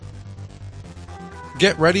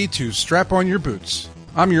Get ready to strap on your boots.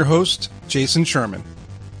 I'm your host, Jason Sherman.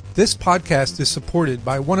 This podcast is supported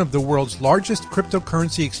by one of the world's largest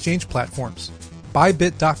cryptocurrency exchange platforms,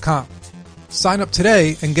 Bybit.com. Sign up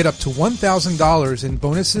today and get up to $1,000 in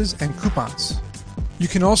bonuses and coupons. You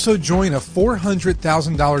can also join a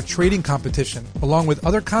 $400,000 trading competition along with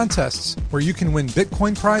other contests where you can win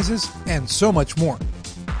Bitcoin prizes and so much more.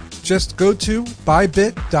 Just go to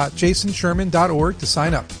bybit.jasonsherman.org to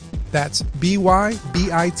sign up. That's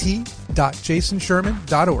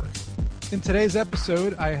bybit.jasonsherman.org. In today's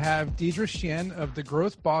episode, I have Deidre Sheehan of the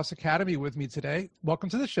Growth Boss Academy with me today. Welcome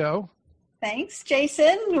to the show. Thanks,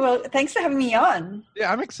 Jason. Well, thanks for having me on.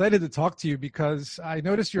 Yeah, I'm excited to talk to you because I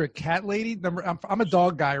noticed you're a cat lady. I'm a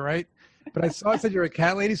dog guy, right? But I saw it said you're a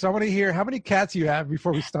cat lady, so I want to hear how many cats you have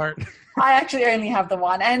before we start. I actually only have the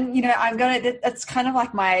one. And, it's kind of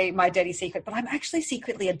like my dirty secret, but I'm actually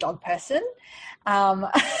secretly a dog person. Why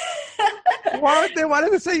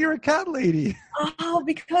did it say you're a cat lady? Oh,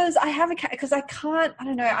 because I have a cat, because I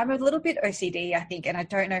don't know, I'm a little bit OCD, I think, and I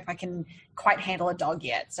don't know if I can quite handle a dog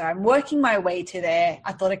yet. So I'm working my way to there.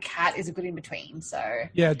 I thought a cat is a good in between. So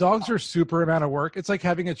yeah, dogs are super amount of work. It's like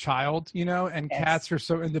having a child, and yes. Cats are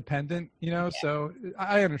so independent, Yeah. So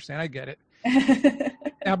I understand. I get it.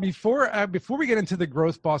 Now, before we get into the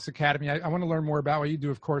Growth Boss Academy, I want to learn more about what you do,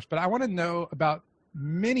 of course, but I want to know about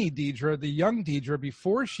mini Deidre, the young Deidre,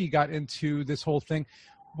 before she got into this whole thing.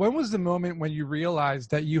 When was the moment when you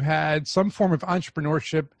realized that you had some form of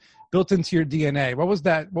entrepreneurship built into your DNA? What was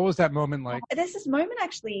that moment like? There's this moment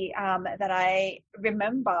actually that I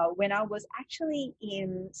remember when I was actually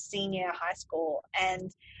in senior high school,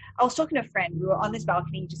 and I was talking to a friend. We were on this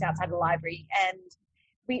balcony just outside the library, and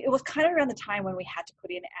it was kind of around the time when we had to put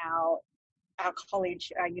in our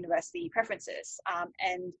college, university preferences,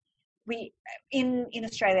 and we in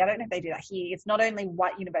Australia, I don't know if they do that here, it's not only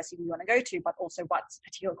what university you want to go to, but also what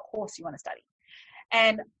particular course you want to study.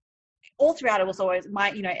 And all throughout it was always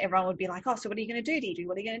everyone would be like, oh, so what are you going to do, Deidre?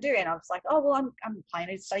 What are you going to do? And I was like, oh, well, I'm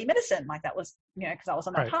planning to study medicine. Like that was, because I was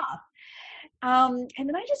on that path. And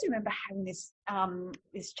then I just remember having this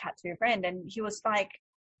chat to a friend, and he was like,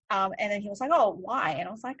 and then he was like, oh, why? And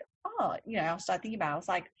I was like, oh, I started thinking about it. I was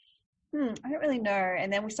like, I don't really know.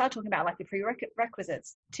 And then we started talking about like the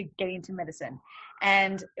prerequisites to get into medicine,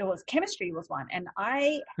 and it was chemistry was one, and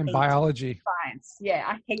biology, science. Yeah,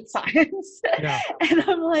 I hate science. Yeah. And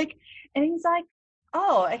I'm like, and he's like,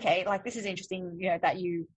 oh, okay, like this is interesting. That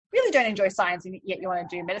you really don't enjoy science and yet you want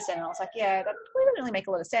to do medicine. And I was like, yeah, that doesn't really make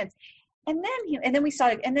a lot of sense. And then we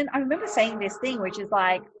started, and then I remember saying this thing, which was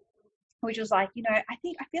like, I feel like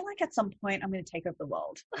at some point I'm going to take over the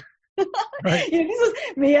world. Right. This was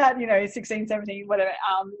me at 16, 17, whatever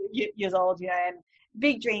years old, and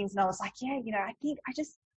big dreams. And I was like, yeah, I think I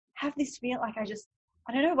just have this feel like I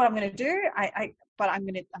don't know what I'm going to do. But I'm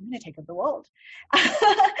going to take over the world.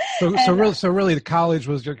 So really the college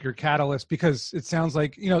was your catalyst, because it sounds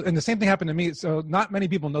like, and the same thing happened to me. So not many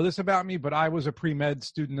people know this about me, but I was a pre-med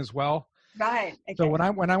student as well. Right. Okay. So when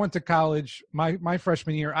I went to college, my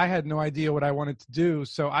freshman year, I had no idea what I wanted to do.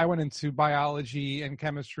 So I went into biology and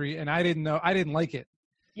chemistry, and I didn't like it.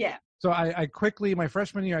 Yeah. So I quickly, my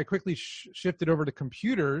freshman year, shifted over to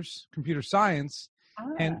computer science,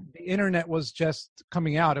 and the internet was just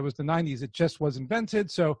coming out. It was the 90s. It just was invented.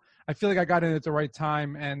 So I feel like I got in at the right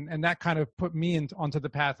time, and that kind of put me onto the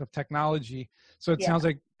path of technology. So it sounds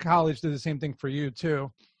like college did the same thing for you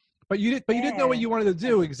too. But you didn't know what you wanted to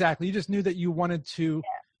do exactly. You just knew that you wanted to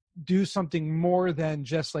do something more than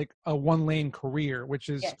just like a one-lane career, which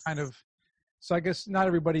is kind of. So I guess not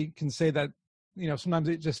everybody can say that. Sometimes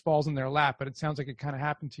it just falls in their lap, but it sounds like it kind of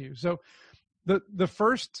happened to you. So the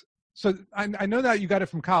first. So I know that you got it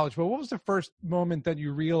from college, but what was the first moment that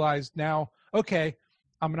you realized, now, okay,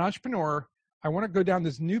 I'm an entrepreneur. I want to go down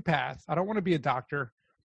this new path. I don't want to be a doctor.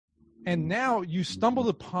 And now you stumbled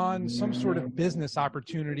upon some sort of business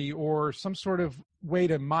opportunity or some sort of way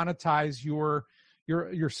to monetize your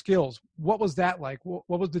skills. What was that like? What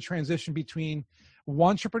was the transition between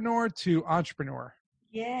entrepreneur to entrepreneur?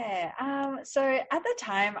 Yeah. So at the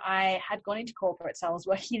time I had gone into corporate, so I was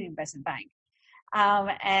working in an investment bank.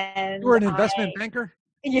 And you were an investment banker?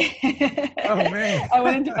 Yeah. Oh man. I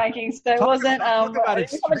went into banking, so it wasn't. I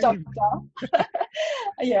didn't become a doctor.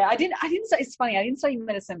 Yeah, I didn't. It's funny. I didn't study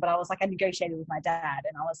medicine, but I was like, I negotiated with my dad,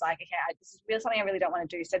 and I was like, okay, this is really something I really don't want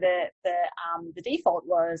to do. So the default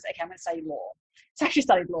was, okay, I'm going to study law. So I actually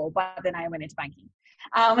studied law, but then I went into banking.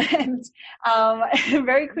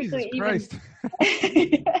 Very quickly, even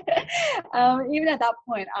at that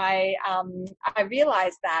point, I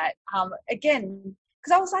realized that again,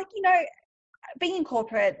 because I was like, being in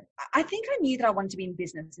corporate, I think I knew that I wanted to be in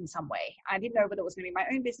business in some way. I didn't know whether it was going to be my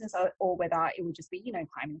own business or whether it would just be,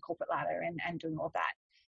 climbing the corporate ladder and doing all that.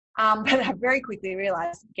 But I very quickly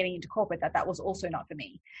realized getting into corporate that was also not for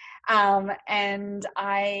me. And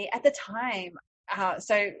I, at the time,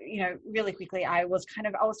 really quickly, I was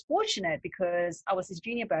fortunate because I was this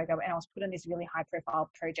junior burger and I was put on this really high profile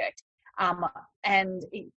project. And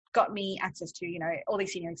it got me access to, all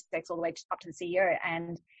these senior execs all the way up to the CEO.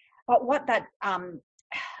 But what that,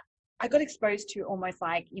 I got exposed to almost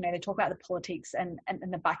like, they talk about the politics and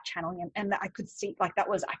the back channeling and that I could see like that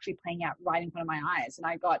was actually playing out right in front of my eyes. And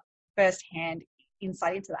I got firsthand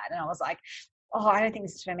insight into that. And I was like, oh, I don't think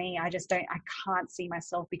this is for me. I can't see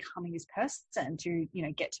myself becoming this person to,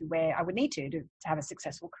 get to where I would need to have a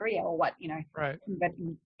successful career or what, right.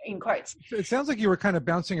 In quotes. It sounds like you were kind of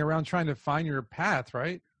bouncing around trying to find your path,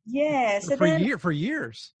 right? Yeah. So for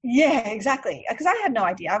years. Yeah, exactly. Because I had no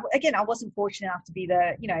idea. I wasn't fortunate enough to be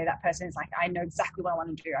the, that person who's like, I know exactly what I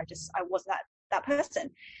want to do. I wasn't that person.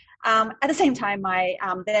 At the same time, my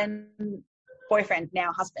then boyfriend,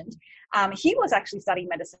 now husband, he was actually studying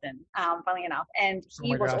medicine, funnily enough, and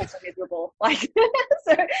he was also miserable. Like,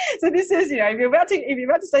 so this is, if you're about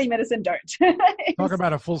to study medicine, don't. Talk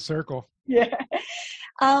about a full circle. Yeah.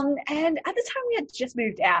 And at the time we had just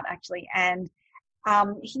moved out actually, and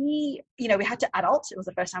we had to adult. It was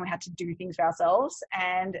the first time we had to do things for ourselves.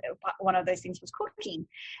 And one of those things was cooking,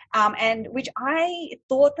 and which I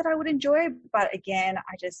thought that I would enjoy. But again,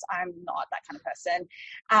 I'm not that kind of person.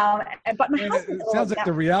 But my husband. It sounds like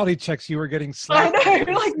the reality checks you were getting slapped. I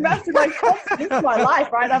know, like massive, like this is my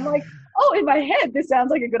life, right? I'm like, oh, in my head, this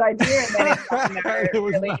sounds like a good idea. And then it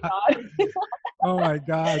was really hard. Oh my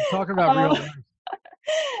God. Talking about real life.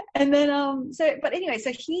 And then, but he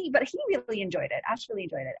really enjoed it, absolutely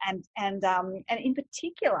enjoyed it. And in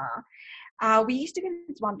particular, we used to go to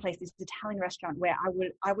this one place, this Italian restaurant where I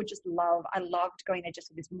loved going there just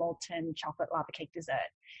for this molten chocolate lava cake dessert.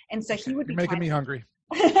 And so he would be making me hungry.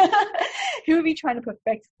 He would be trying to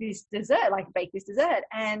perfect this dessert, like bake this dessert.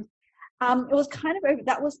 And it was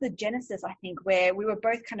that was the genesis, I think, where we were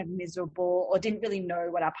both kind of miserable or didn't really know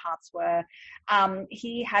what our paths were.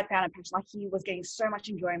 He had found a passion, like he was getting so much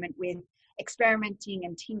enjoyment with experimenting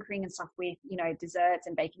and tinkering and stuff with, desserts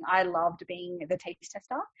and baking. I loved being the taste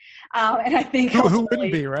tester. And I think who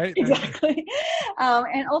wouldn't be, right? Exactly.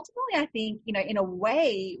 And ultimately, I think, in a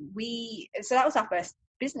way so that was our first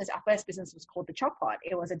business. Our first business was called The Chop Pot.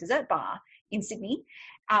 It was a dessert bar in Sydney.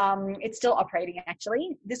 It's still operating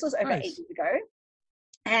actually. This was over 8 years ago.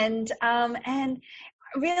 And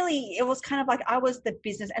really it was kind of like I was the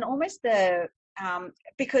business and almost the,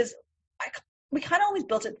 because we kind of always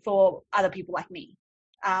built it for other people like me.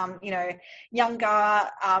 Younger,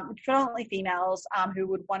 predominantly females, who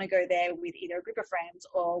would want to go there with either a group of friends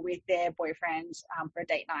or with their boyfriends, for a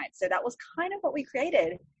date night. So that was kind of what we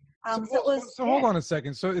created. So hold on a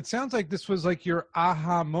second. So it sounds like this was like your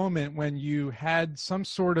aha moment when you had some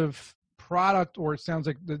sort of product, or it sounds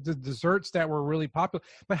like the desserts that were really popular.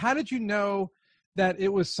 But how did you know that it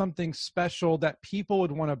was something special that people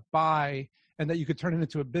would want to buy and that you could turn it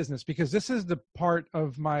into a business? Because this is the part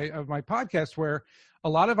of my podcast where a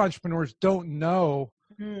lot of entrepreneurs don't know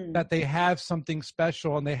that they have something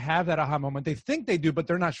special and they have that aha moment. They think they do, but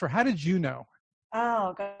they're not sure. How did you know?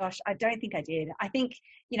 Oh gosh, I don't think I did. I think,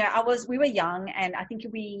 we were young, and I think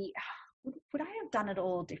would I have done it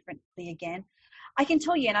all differently again? I can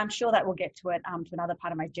tell you, and I'm sure that we'll get to it, to another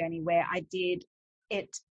part of my journey where I did it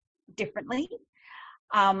differently.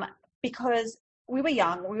 Because we were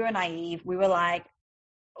young, we were naive, we were like,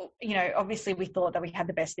 obviously we thought that we had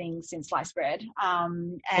the best thing since sliced bread.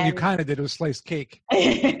 And you kind of did. It was sliced cake.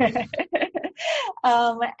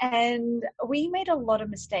 And we made a lot of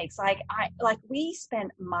mistakes. We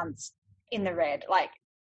spent months in the red,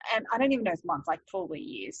 and I don't even know if months, probably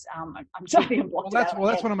years. I'm sorry.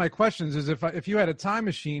 That's one of my questions is if you had a time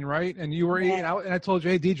machine, right? And you were out, and I told you,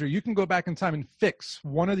 hey, Deidre, you can go back in time and fix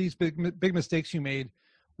one of these big mistakes you made.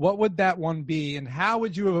 What would that one be, and how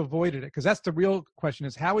would you have avoided it? Because that's the real question: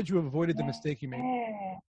 is how would you have avoided the mistake you made?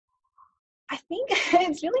 I think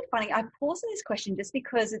it's really funny. I paused on this question just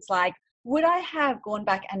because it's like, would I have gone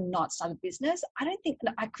back and not started business? I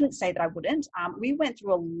couldn't say that I wouldn't. We went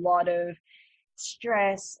through a lot of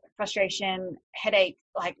stress, frustration, headache,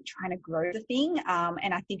 trying to grow the thing.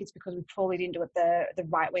 And I think it's because we probably didn't do it the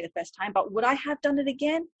right way the first time. But would I have done it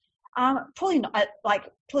again? Probably not. I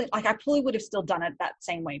probably would have still done it that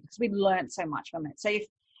same way because we learned so much from it. So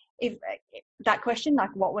if that question,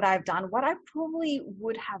 what would I have done? What I probably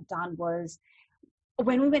would have done was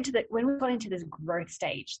when we got into this growth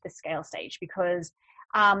stage, the scale stage, because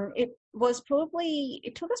it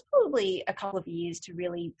took us probably a couple of years to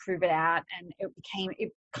really prove it out, and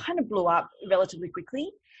it kind of blew up relatively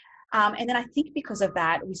quickly. And then I think because of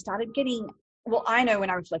that, we started getting, well, I know when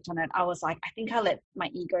I reflect on it, I was like, I think I let my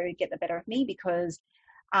ego get the better of me, because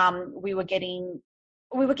we were getting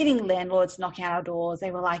landlords knocking at our doors.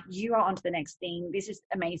 They were like, you are on to the next thing. This is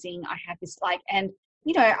amazing. I have this, like, and,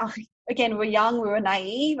 you know, again, we're young, we were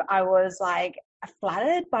naive. I was like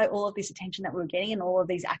flattered by all of this attention that we were getting and all of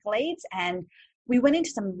these accolades. And we went into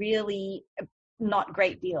some really not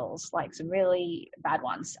great deals, like some really bad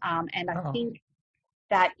ones. And I think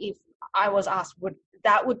that if I was asked,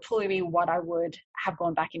 that would probably be what I would have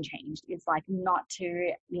gone back and changed. It's like not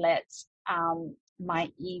to let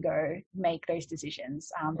my ego make those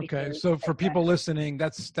decisions. Okay, so for people listening,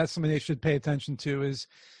 that's something they should pay attention to. Is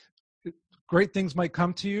great things might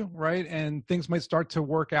come to you, right? And things might start to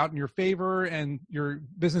work out in your favor, and your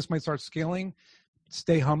business might start scaling.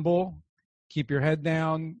 Stay humble. Keep your head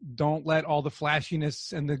down. Don't let all the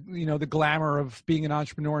flashiness and the glamour of being an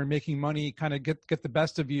entrepreneur and making money kind of get the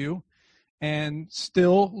best of you. And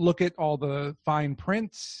still look at all the fine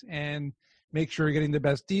prints and make sure you're getting the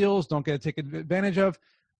best deals. Don't get taken advantage of.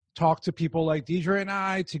 Talk to people like Deidre and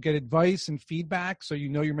I to get advice and feedback, so you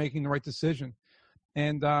know you're making the right decision.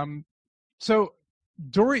 And so,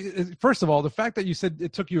 Dory, first of all, the fact that you said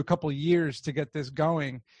it took you a couple of years to get this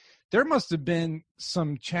going, there must have been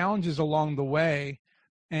some challenges along the way.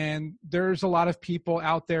 And there's a lot of people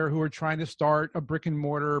out there who are trying to start a brick and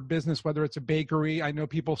mortar business, whether it's a bakery. I know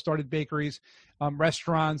people started bakeries,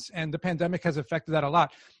 restaurants, and the pandemic has affected that a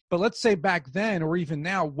lot. But let's say back then, or even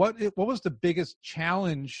now, what was the biggest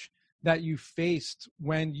challenge that you faced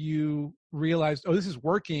when you realized, oh, this is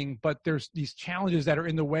working, but there's these challenges that are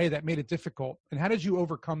in the way that made it difficult? And how did you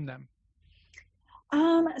overcome them?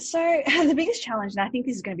 So the biggest challenge, and I think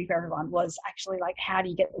this is going to be for everyone, was actually like, how do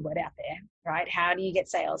you get the word out there, right? How do you get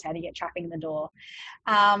sales? How do you get traffic in the door?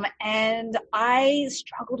 And I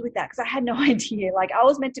struggled with that because I had no idea. Like, I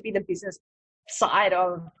was meant to be the business side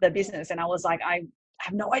of the business, and I was like, I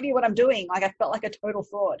have no idea what I'm doing. Like, I felt like a total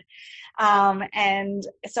fraud. And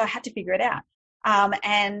so I had to figure it out.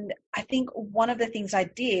 And I think one of the things I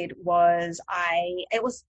did was it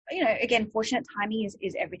was, you know, again, fortunate timing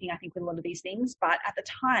is everything, I think, with a lot of these things. But at the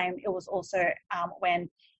time, it was also when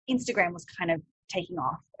Instagram was kind of taking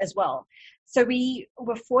off as well. So we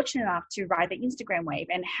were fortunate enough to ride the Instagram wave.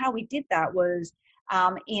 And how we did that was,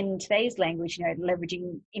 in today's language, you know,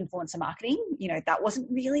 leveraging influencer marketing. You know, that wasn't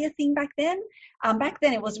really a thing back then. Back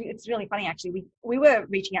then, it's really funny, actually. We were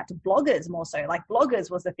reaching out to bloggers more so. Like, bloggers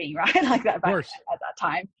was the thing, right? Like that back at that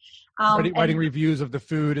time. Writing reviews of the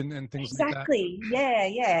food and things like that. Exactly.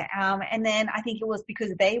 Yeah. And then I think it was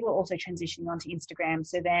because they were also transitioning onto Instagram.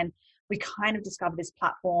 So then we kind of discovered this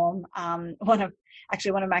platform. One of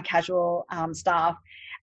my casual staff,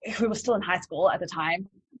 who was still in high school at the time,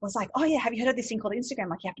 was like, oh yeah, have you heard of this thing called Instagram?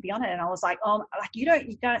 Like, you have to be on it. And I was like, oh, like, you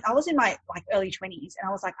don't, I was in my like early 20s, and I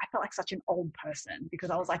was like, I felt like such an old person, because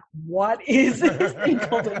I was like, what is this thing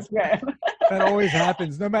called Instagram? That always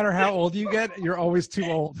happens. No matter how old you get, you're always too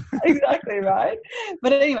old. Exactly, right.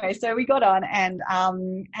 But anyway, so we got on, and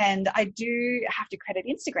I do have to credit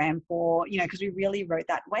Instagram for, you know, because we really rode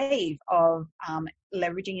that wave of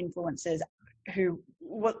leveraging influencers who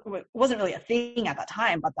wasn't really a thing at that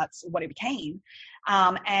time, but that's what it became.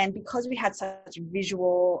 And because we had such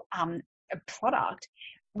visual product,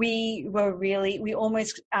 we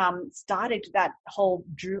almost started that whole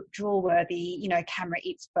drool-worthy, you know, camera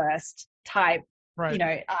eats first type. Right. You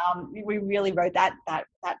know, we really rode that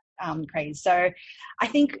craze. So I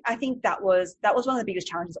think that was one of the biggest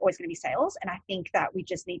challenges. Always going to be sales, and I think that we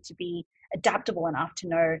just need to be adaptable enough to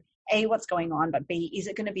know, A, what's going on, but B, is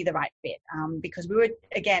it going to be the right fit? Because we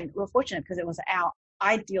were fortunate, because it was our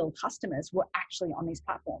ideal customers were actually on these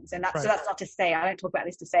platforms. And so that's not to say, I don't talk about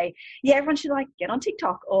this to say, yeah, everyone should like get on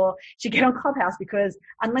TikTok or should get on Clubhouse, because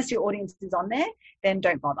unless your audience is on there, then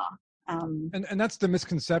don't bother. And that's the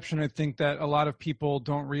misconception, I think, that a lot of people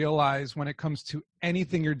don't realize when it comes to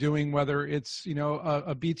anything you're doing, whether it's, you know,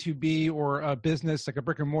 a B2B or a business like a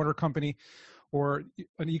brick and mortar company or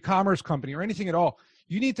an e-commerce company or anything at all.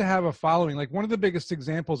 You need to have a following. Like, one of the biggest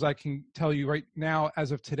examples I can tell you right now,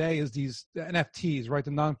 as of today, is these NFTs, right?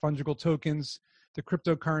 The non-fungible tokens, the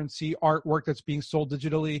cryptocurrency artwork that's being sold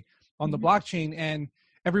digitally on the blockchain. And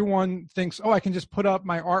everyone thinks, oh, I can just put up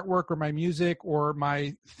my artwork or my music or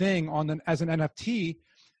my thing as an NFT.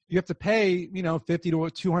 You have to pay, you know,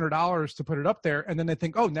 $50 to $200 to put it up there. And then they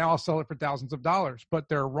think, oh, now I'll sell it for thousands of dollars, but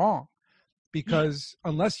they're wrong. because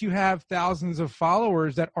unless you have thousands of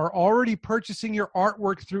followers that are already purchasing your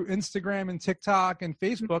artwork through Instagram and TikTok and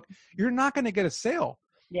Facebook, you're not going to get a sale.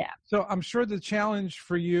 Yeah. So I'm sure the challenge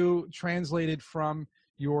for you translated from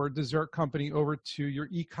your dessert company over to your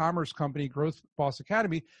e-commerce company, Growth Boss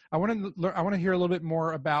Academy. I want to hear a little bit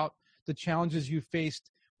more about the challenges you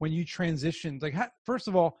faced when you transitioned. Like, first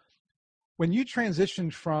of all, when you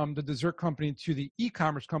transitioned from the dessert company to the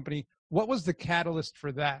e-commerce company, what was the catalyst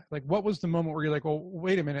for that? Like, what was the moment where you're like, well,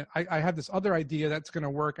 wait a minute, I have this other idea that's going to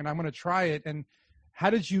work and I'm going to try it. And how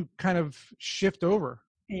did you kind of shift over?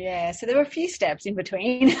 Yeah, so there were a few steps in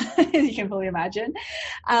between, as you can probably imagine.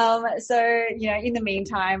 So, in the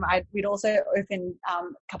meantime, we'd also opened a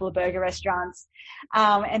couple of burger restaurants.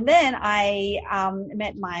 And then I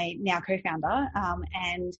met my now co-founder,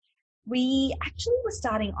 and we actually were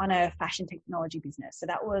starting on a fashion technology business. So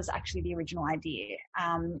that was actually the original idea.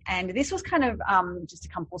 And this was kind of, just to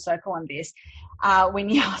come full circle on this, when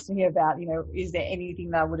you asked me about, is there anything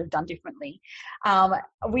that I would have done differently?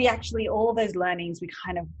 We actually, all those learnings we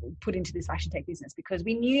kind of put into this fashion tech business because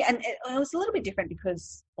we knew, and it was a little bit different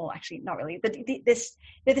because, well, actually not really, but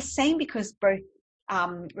they're the same because both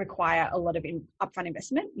require a lot of upfront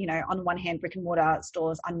investment. On one hand, brick and mortar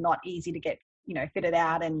stores are not easy to get fitted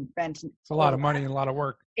out and rent. It's a lot of money and a lot of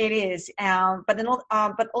work. It is,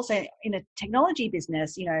 but also in a technology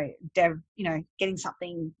business, getting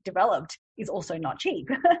something developed is also not cheap.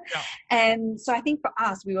 Yeah. And so I think for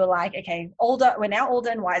us, we were like, okay, we're now older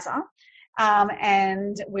and wiser,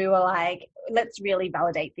 and we were like, let's really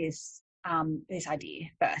validate this idea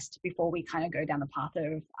first before we kind of go down the path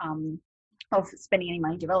of spending any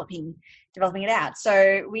money developing it out.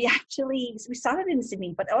 So we started in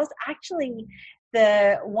Sydney, but it was actually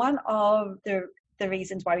one of the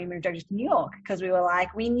reasons why we moved over to New York, because we were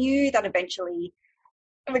like, we knew that eventually,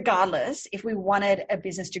 regardless, if we wanted a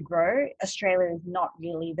business to grow, Australia is not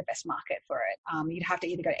really the best market for it. You'd have to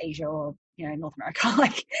either go to Asia or, North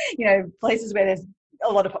America, places where there's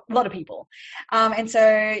a lot of people. And so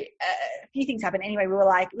a few things happened. Anyway, we were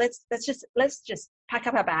like, let's just pack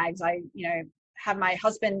up our bags. I, have my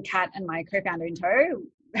husband, Kat, and my co-founder in tow,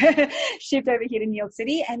 shipped over here to New York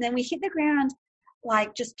City. And then we hit the ground,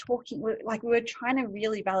 like just talking, like we were trying to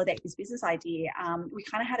really validate this business idea. We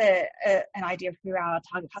kind of had an idea of who our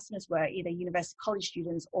target customers were, either university college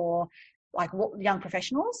students or like young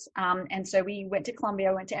professionals. And so we went to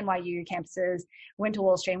Columbia, went to NYU campuses, went to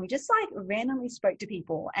Wall Street, and we just like randomly spoke to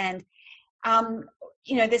people. And,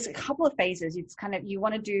 there's a couple of phases. It's kind of, you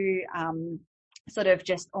want to do sort of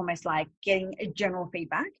just almost like getting a general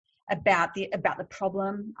feedback about the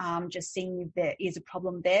problem, just seeing if there is a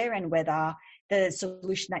problem there and whether the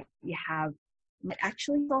solution that you have might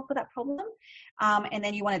actually solve for that problem. And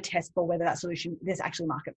then you want to test for whether that solution, there's actually a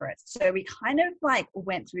market for it. So we kind of like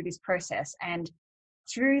went through this process, and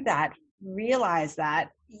through that realized that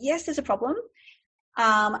yes, there's a problem.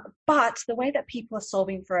 But the way that people are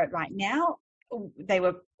solving for it right now, they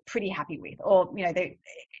were pretty happy with, or,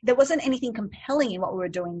 there wasn't anything compelling in what we were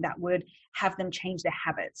doing that would have them change their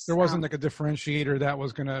habits. There wasn't like a differentiator that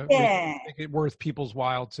was going to make it worth people's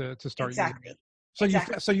while to start using it.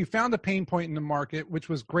 So you found a pain point in the market, which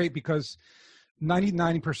was great because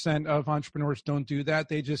 99% of entrepreneurs don't do that.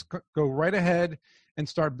 They just go right ahead and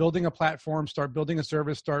start building a platform, start building a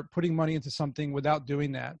service, start putting money into something without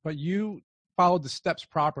doing that. But you followed the steps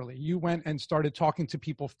properly. You went and started talking to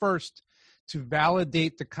people first to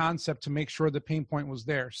validate the concept, to make sure the pain point was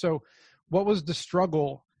there. So what was the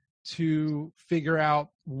struggle to figure out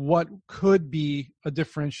what could be a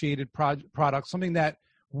differentiated product, something that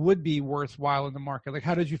would be worthwhile in the market? Like,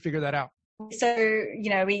 how did you figure that out? So,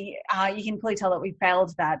 we you can probably tell that we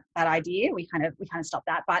failed that idea. We kind of stopped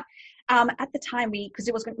that. But at the time, because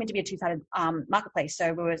it was meant to be a two-sided marketplace,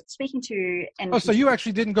 so we were speaking to. So you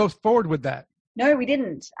actually didn't go forward with that? No, we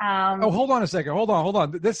didn't. Hold on a second. Hold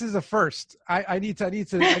on. This is a first. I need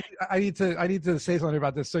to say something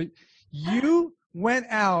about this. So you went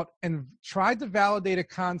out and tried to validate a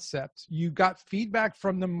concept. You got feedback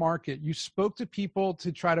from the market. You spoke to people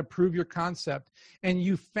to try to prove your concept, and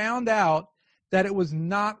you found out that it was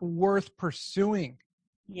not worth pursuing.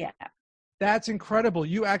 Yeah. That's incredible.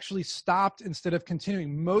 You actually stopped instead of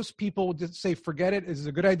continuing. Most people will just say, forget it. This is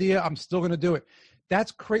a good idea. I'm still going to do it.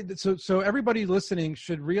 That's great. So everybody listening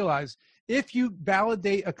should realize, if you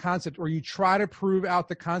validate a concept or you try to prove out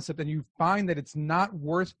the concept and you find that it's not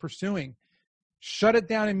worth pursuing, shut it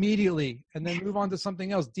down immediately and then move on to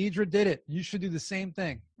something else. Deidre did it. You should do the same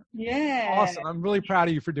thing. Yeah. Awesome. I'm really proud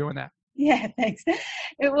of you for doing that. Yeah, thanks.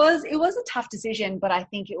 It was a tough decision, but I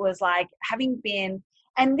think it was like having been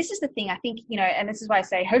And this is the thing, I think, and this is why I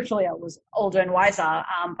say, hopefully I was older and wiser,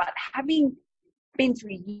 but having been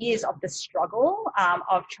through years of the struggle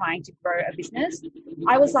of trying to grow a business,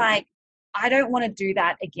 I was like, I don't want to do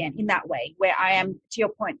that again in that way, where I am, to your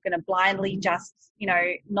point, going to blindly just,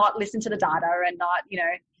 not listen to the data and not,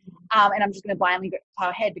 and I'm just going to blindly plow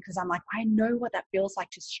ahead, because I'm like, I know what that feels like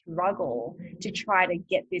to struggle to try to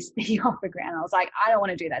get this thing off the ground. I was like, I don't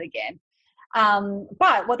want to do that again.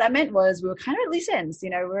 But what that meant was we were kind of at loose ends.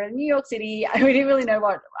 We're in New York City. We didn't really know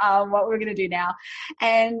what we were going to do now.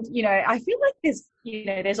 And, I feel like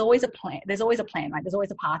there's always a plan. There's always a plan, right? There's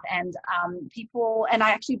always a path. And and I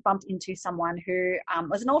actually bumped into someone who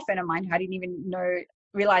was an old friend of mine who I didn't even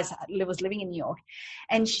realize was living in New York,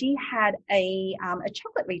 and she had a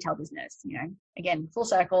chocolate retail business. Again, full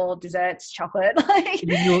circle, desserts, chocolate.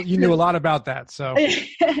 You knew a lot about that, so.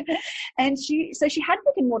 And she had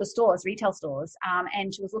brick and mortar stores, retail stores,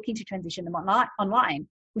 and she was looking to transition them online,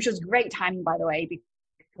 which was great timing, by the way,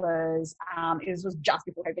 because it was just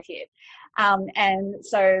before COVID hit. And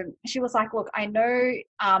so she was like, look, I know,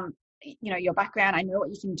 your background, I know what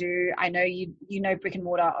you can do. I know you know brick and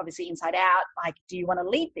mortar, obviously inside out. Like, do you want to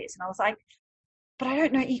lead this? And I was like, but I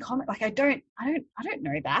don't know e-commerce. Like, I don't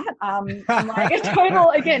know that. I'm like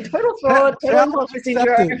total fraud, total imposter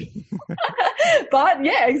syndrome. But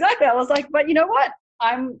yeah, exactly. I was like, but you know what?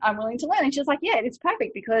 I'm willing to learn. And she was like, yeah, it's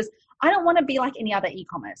perfect, because I don't want to be like any other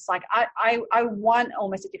e-commerce. Like I want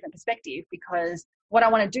almost a different perspective, because what I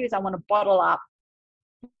want to do is I want to bottle up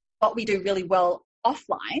what we do really well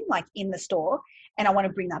offline, like in the store, and I want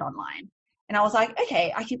to bring that online. And I was like,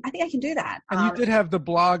 okay, I think I can do that. And you did have the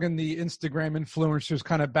blog and the Instagram influencers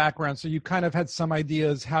kind of background, so you kind of had some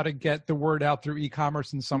ideas how to get the word out through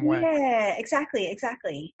e-commerce in some way. Yeah, exactly.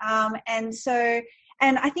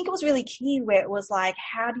 And I think it was really key, where it was like,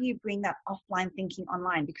 how do you bring that offline thinking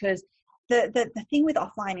online? Because the thing with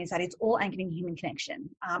offline is that it's all anchored in human connection.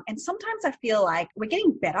 And sometimes I feel like we're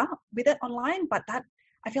getting better with it online, but that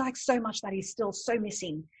I feel like so much that is still so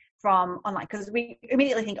missing from online, because we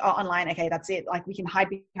immediately think, oh, online, okay, that's it. Like, we can hide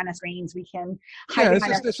behind our screens, we can hide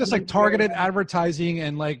it's just like targeted advertising,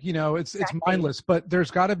 and like, it's mindless. But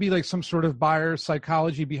there's got to be like some sort of buyer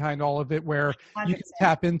psychology behind all of it, where 100%. You can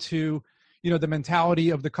tap into the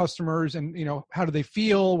mentality of the customers, and how do they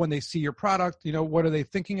feel when they see your product? What are they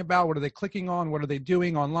thinking about? What are they clicking on? What are they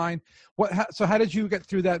doing online? So how did you get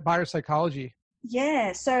through that buyer psychology?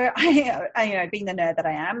 Yeah, so I being the nerd that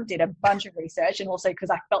I am, did a bunch of research, and also because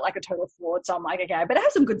I felt like a total fraud. So I'm like, okay, I better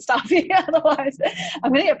have some good stuff here, otherwise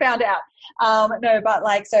I'm going to get found out.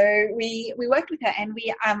 So we worked with her, and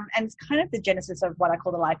and it's kind of the genesis of what I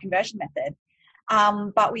call the live conversion method.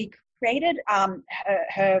 But we created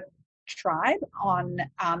her tribe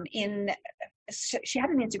she had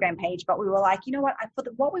an Instagram page, but we were like, you know what,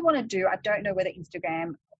 what we want to do, I don't know whether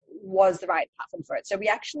Instagram was the right platform for it. So we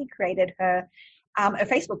actually created her a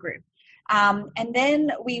Facebook group. And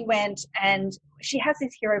then we went, and she has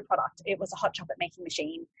this hero product. It was a hot chocolate making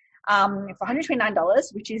machine for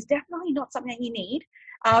 $129, which is definitely not something that you need.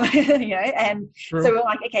 And sure. So we're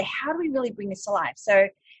like, okay, how do we really bring this to life? So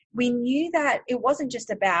we knew that it wasn't just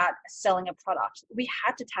about selling a product. We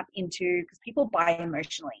had to tap into, because people buy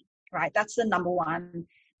emotionally, right? That's the number one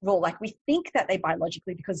rule. Like, we think that they buy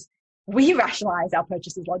logically because we rationalize our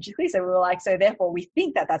purchases logically. So we were like, so therefore we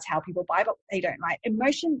think that that's how people buy, but they don't, right?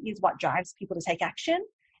 Emotion is what drives people to take action,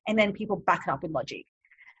 and then people back it up with logic.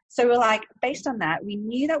 So we're like, based on that, we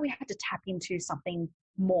knew that we had to tap into something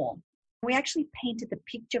more. We actually painted the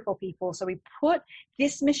picture for people. So we put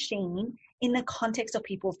this machine in the context of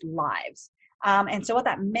people's lives. And so what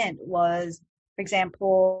that meant was, for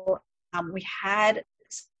example, we had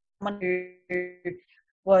someone who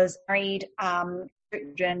was married,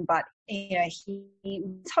 but he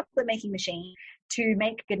chocolate making machine to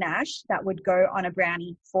make ganache that would go on a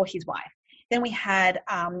brownie for his wife. Then we had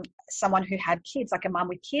someone who had kids, like a mum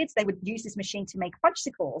with kids. They would use this machine to make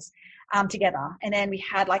fudgesicles together. And then we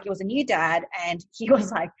had, like, it was a new dad, and he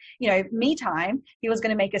was like, me time, he was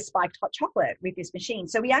going to make a spiked hot chocolate with this machine.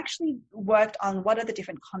 So we actually worked on what are the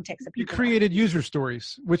different contexts of people. You created user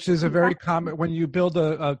stories, which is a very common, when you build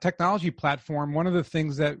a technology platform, one of the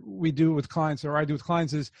things that we do with clients, or I do with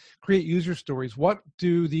clients, is create user stories. What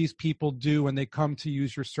do these people do when they come to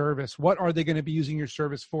use your service? What are they going to be using your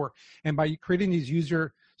service for? And by creating these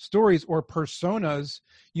user stories or personas,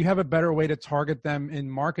 you have a better way to target them in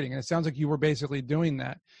marketing. And it sounds like you were basically doing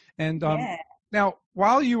that. And now,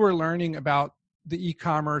 while you were learning about the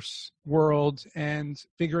e-commerce world and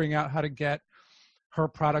figuring out how to get her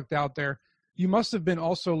product out there, you must have been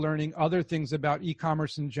also learning other things about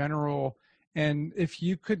e-commerce in general. And if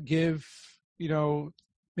you could give,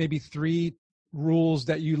 maybe 3 rules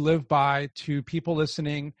that you live by to people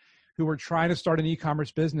listening who are trying to start an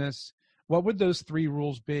e-commerce business, what would those 3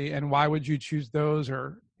 rules be, and why would you choose those?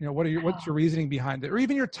 Or, what's your reasoning behind it, or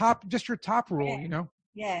even your top rule,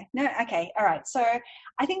 Yeah. No. Okay. All right. So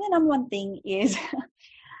I think the number one thing is,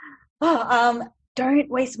 don't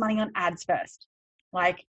waste money on ads first.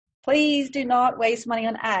 Like, please do not waste money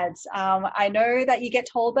on ads. I know that you get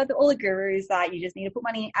told by all the gurus that you just need to put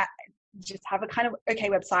money just have a kind of okay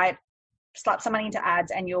website, slap some money into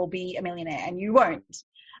ads, and you'll be a millionaire. And you won't.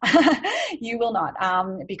 You will not,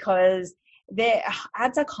 because their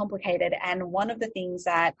ads are complicated. And one of the things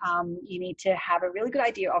that you need to have a really good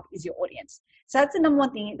idea of is your audience. So that's the number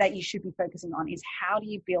one thing that you should be focusing on, is how do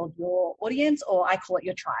you build your audience, or I call it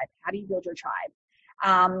your tribe. How do you build your tribe?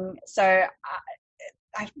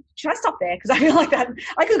 Should I stop there? Because I feel like that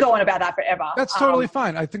I could go on about that forever. That's totally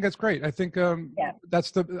fine. I think that's great. I think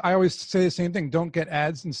I always say the same thing. Don't get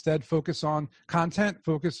ads. Instead, focus on content,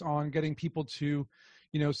 focus on getting people to,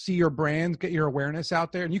 see your brand, get your awareness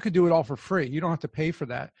out there. And you could do it all for free. You don't have to pay for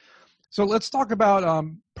that. So let's talk about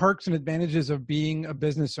perks and advantages of being a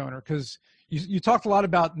business owner, because you talked a lot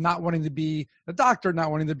about not wanting to be a doctor,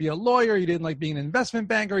 not wanting to be a lawyer. You didn't like being an investment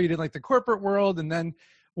banker. You didn't like the corporate world. And then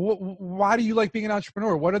why do you like being an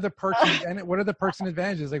entrepreneur? What are the perks and what are the perks and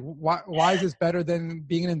advantages? Like, why is this better than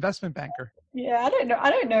being an investment banker? Yeah, I don't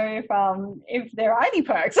know if there are any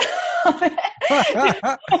perks.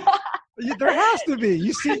 There has to be.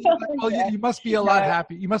 You see, you must be a lot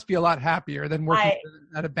happy. You must be a lot happier than working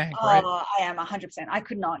at a bank, right? I am 100%. I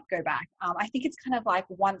could not go back. I think it's kind of like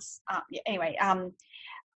once. Anyway,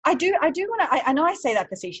 I do want to. I know I say that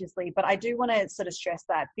facetiously, but I do want to sort of stress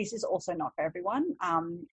that this is also not for everyone.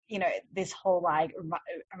 This whole like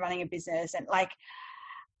running a business and like,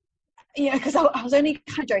 because I was only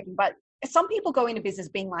kind of joking, but some people go into business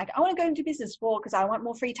being like, I want to go into business because I want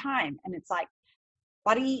more free time, and it's like,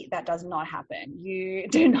 buddy, that does not happen. You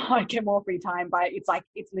do not get more free time, but it's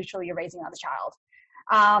literally you're raising another child,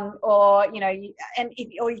 or you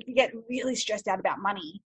get really stressed out about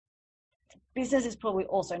money. Business is probably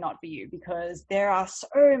also not for you, because there are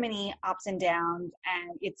so many ups and downs,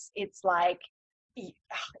 and it's like,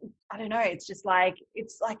 I don't know. It's just like,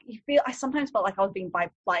 I sometimes felt like I was being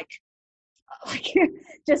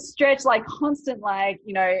just stretched, like constant,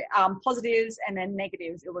 positives and then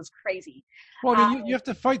negatives. It was crazy. Well, I mean, you have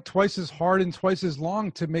to fight twice as hard and twice as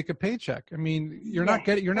long to make a paycheck. I mean, you're not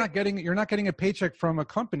getting a paycheck from a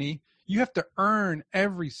company. You have to earn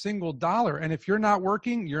every single dollar. And if you're not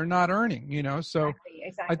working, you're not earning, so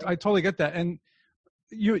exactly. I totally get that. And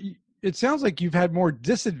it sounds like you've had more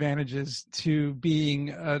disadvantages to being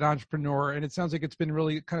an entrepreneur, and it sounds like it's been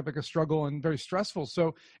really kind of like a struggle and very stressful.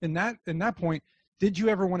 So in that point, did you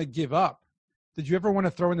ever want to give up? Did you ever want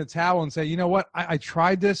to throw in the towel and say, you know what, I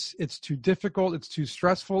tried this. It's too difficult. It's too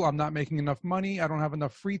stressful. I'm not making enough money. I don't have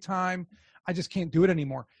enough free time. I just can't do it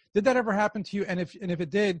anymore. Did that ever happen to you? And if it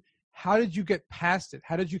did, how did you get past it?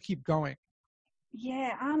 How did you keep going?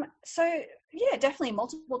 Yeah. So yeah, definitely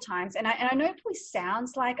multiple times. And I know it probably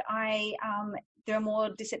sounds like there are more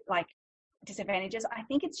disadvantages. I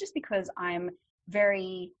think it's just because I'm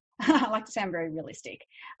very, I like to say I'm very realistic.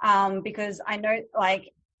 Because I know, I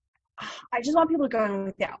just want people to go in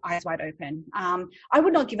with their eyes wide open. I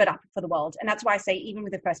would not give it up for the world. And that's why I say, even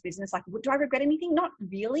with the first business, do I regret anything? Not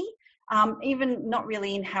really. Even not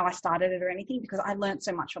really in how I started it or anything, because I learned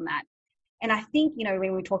so much from that. And I think,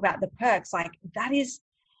 when we talk about the perks, that is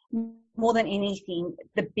more than anything,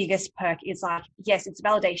 the biggest perk is yes, it's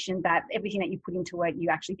validation that everything that you put into it, you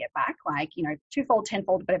actually get back, twofold,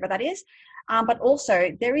 tenfold, whatever that is. But also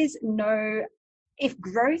there is if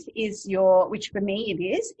growth is which for me it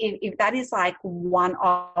is, if that is one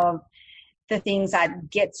of the things that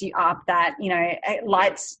gets you up, that,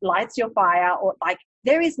 lights your fire, or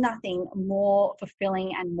there is nothing more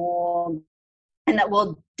fulfilling and that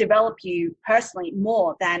will develop you personally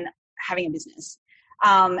more than having a business.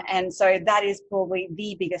 And so that is probably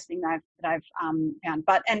the biggest thing that I've found.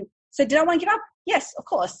 So did I want to give up? Yes, of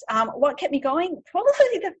course. What kept me going?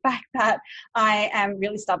 Probably the fact that I am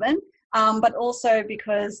really stubborn, but also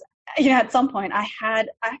because, at some point I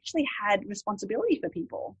actually had responsibility for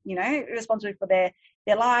people, responsibility for their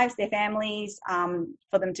lives, their families,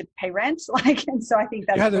 for them to pay rent. And so I think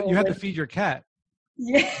that you had to feed your cat.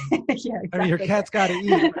 Yeah, yeah. Exactly. I mean, your cat's got to eat.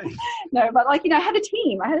 Right? No, but I had a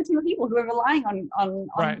team. I had a team of people who were relying on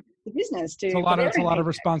right. the business to. It's a lot of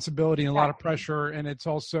responsibility and a lot of pressure, and it's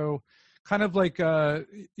also kind of like a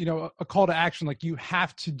call to action. Like, you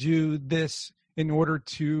have to do this in order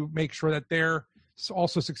to make sure that they're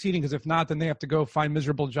also succeeding, because if not, then they have to go find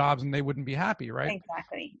miserable jobs and they wouldn't be happy, right?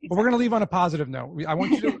 Exactly. But we're going to leave on a positive note. I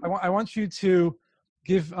want you to I want you to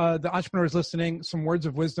give the entrepreneurs listening some words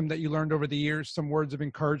of wisdom that you learned over the years, some words of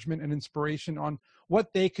encouragement and inspiration on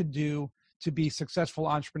what they could do to be successful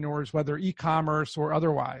entrepreneurs, whether e-commerce or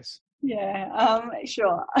otherwise. Yeah,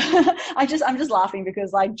 sure. I'm just laughing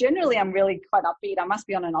because like generally I'm really quite upbeat. I must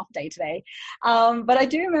be on an off day today. But I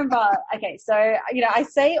do remember, okay, so, I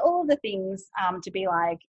say all of the things to be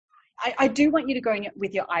like, I do want you to go in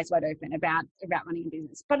with your eyes wide open about running a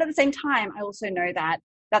business. But at the same time, I also know that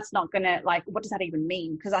that's not going to, like, what does that even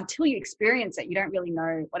mean? Because until you experience it, you don't really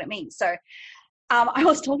know what it means. So I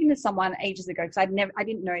was talking to someone ages ago because I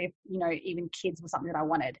didn't know if, even kids was something that I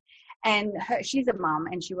wanted. And she's a mum,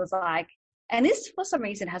 and she was like, and this for some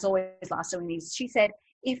reason has always lasted with me. She said,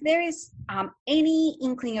 if there is any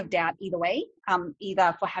inkling of doubt either way,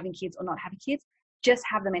 either for having kids or not having kids, just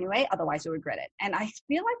have them anyway, otherwise you'll regret it. And I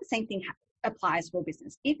feel like the same thing applies for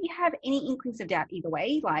business. If you have any inklings of doubt either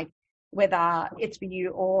way, like whether it's for you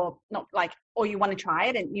or not, like, or you want to try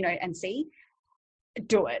it and, and see,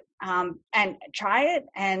 do it and try it,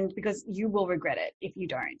 and because you will regret it if you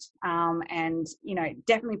don't, and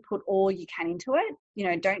definitely put all you can into it.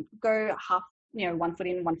 Don't go half 1 foot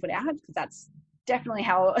in, 1 foot out, because that's definitely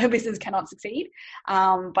how a business cannot succeed,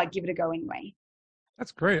 but give it a go anyway.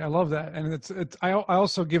 That's great. I love that. And I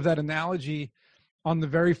also give that analogy on the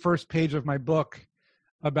very first page of my book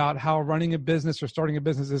about how running a business or starting a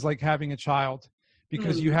business is like having a child.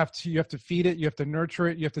 Because you have to feed it, you have to nurture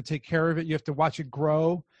it, you have to take care of it, you have to watch it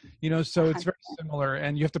grow, so it's very similar,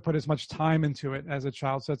 and you have to put as much time into it as a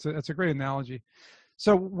child. So that's a great analogy.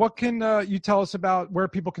 So what can you tell us about where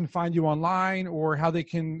people can find you online, or how they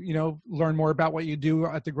can, learn more about what you do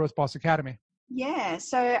at the Growth Boss Academy? Yeah,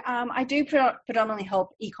 so I do predominantly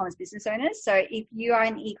help e-commerce business owners. So if you are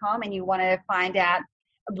in e-com and you want to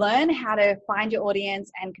learn how to find your audience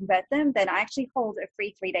and convert them, then I actually hold a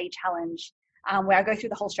free 3-day challenge where I go through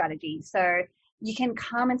the whole strategy. So you can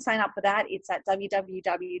come and sign up for that. It's at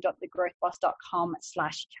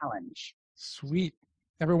www.thegrowthboss.com/challenge. Sweet.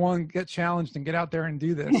 Everyone get challenged and get out there and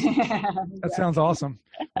do this. That sounds awesome.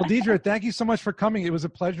 Well, Deidre, thank you so much for coming. It was a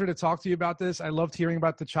pleasure to talk to you about this. I loved hearing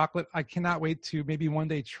about the chocolate. I cannot wait to maybe one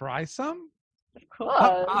day try some. Of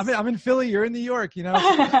course. I'm in Philly. You're in New York,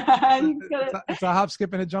 It's a hop,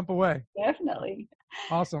 skip, and a jump away. Definitely.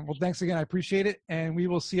 Awesome. Well, thanks again. I appreciate it. And we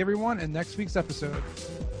will see everyone in next week's episode.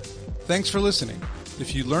 Thanks for listening.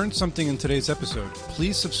 If you learned something in today's episode,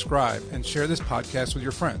 please subscribe and share this podcast with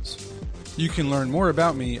your friends. You can learn more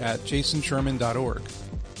about me at jasonsherman.org.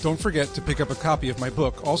 Don't forget to pick up a copy of my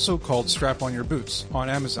book, also called Strap on Your Boots, on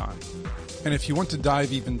Amazon. And if you want to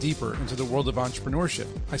dive even deeper into the world of entrepreneurship,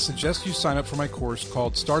 I suggest you sign up for my course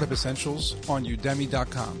called Startup Essentials on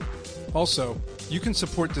udemy.com. Also, you can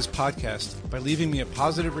support this podcast by leaving me a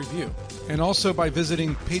positive review, and also by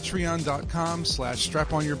visiting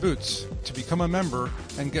patreon.com/straponyourboots to become a member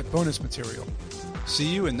and get bonus material. See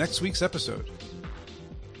you in next week's episode.